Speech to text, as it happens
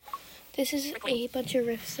This is a bunch of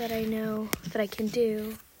riffs that I know that I can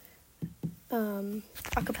do a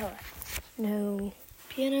cappella. No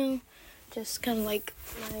piano, just kind of like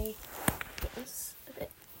my yes, a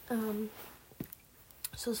bit.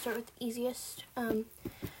 So let's start with the easiest.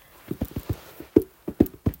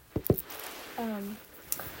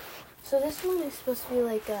 So this one is supposed to be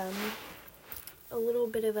like a little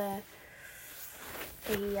bit of a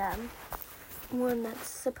one that's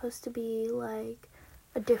supposed to be like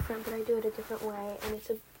a different, but I do it a different way, and it's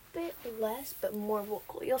a bit less but more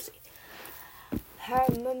vocal. You'll see. I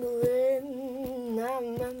remember when I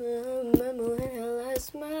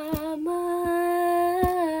lost my mind.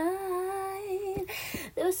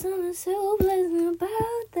 There was something so pleasant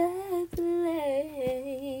about that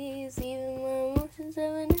place. Even my emotions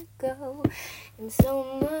have an echo and so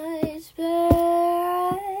much space.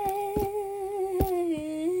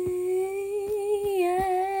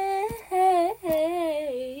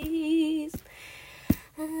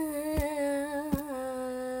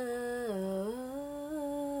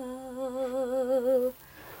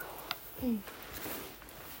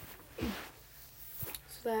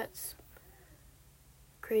 So that's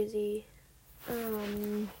crazy.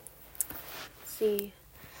 Let's see.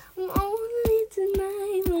 I'm only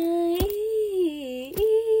tonight, my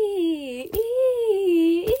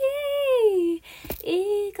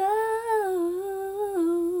ego.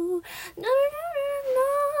 No, no.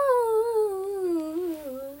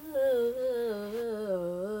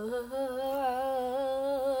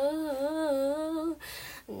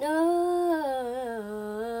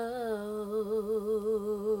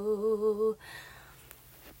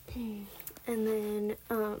 And then,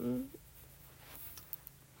 and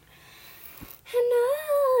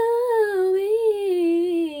I'll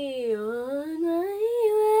be on my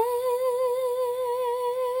way.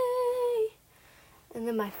 And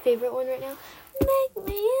then my favorite one right now, make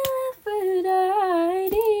me laugh with our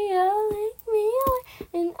idea, make me away,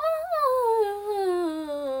 and Ollie.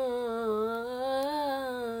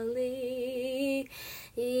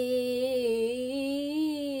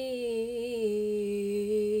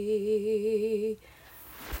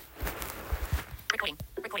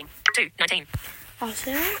 Recording 2:19.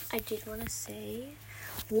 Also, I did want to say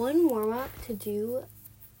one warm-up to do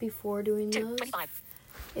before doing those 2:25.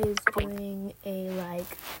 is doing a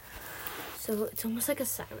like, so it's almost like a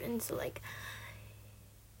siren, so like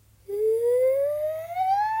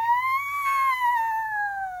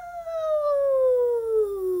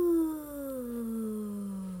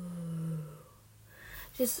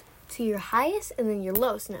just to your highest and then your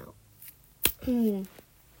lowest note.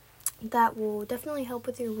 That will definitely help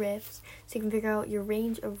with your riffs, so you can figure out your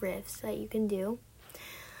range of riffs that you can do.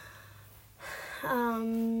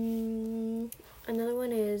 Another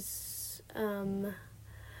one is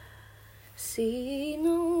see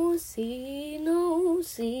no, see no,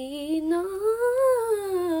 see no.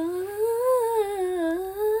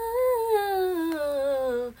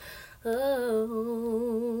 Oh,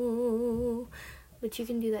 but you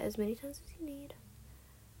can do that as many times as you need.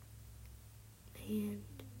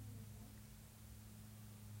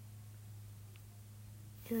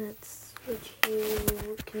 And that's what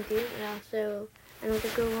you can do. And also, another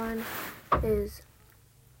good one is,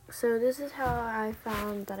 so this is how I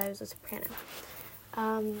found that I was a soprano.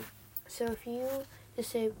 So if you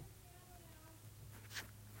just say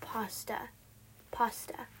pasta,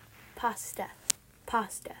 pasta, pasta,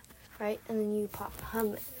 pasta, right? And then you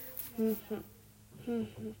hum it.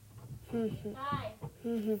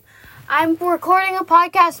 I'm recording a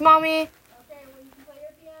podcast, Mommy. Okay, well you can play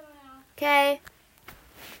your piano now. Okay.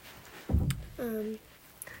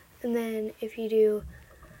 And then if you do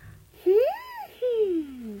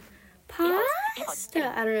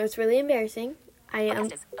pasta, I don't know, it's really embarrassing.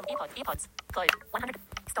 Earpods. Close. 100.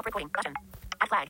 Stop recording button.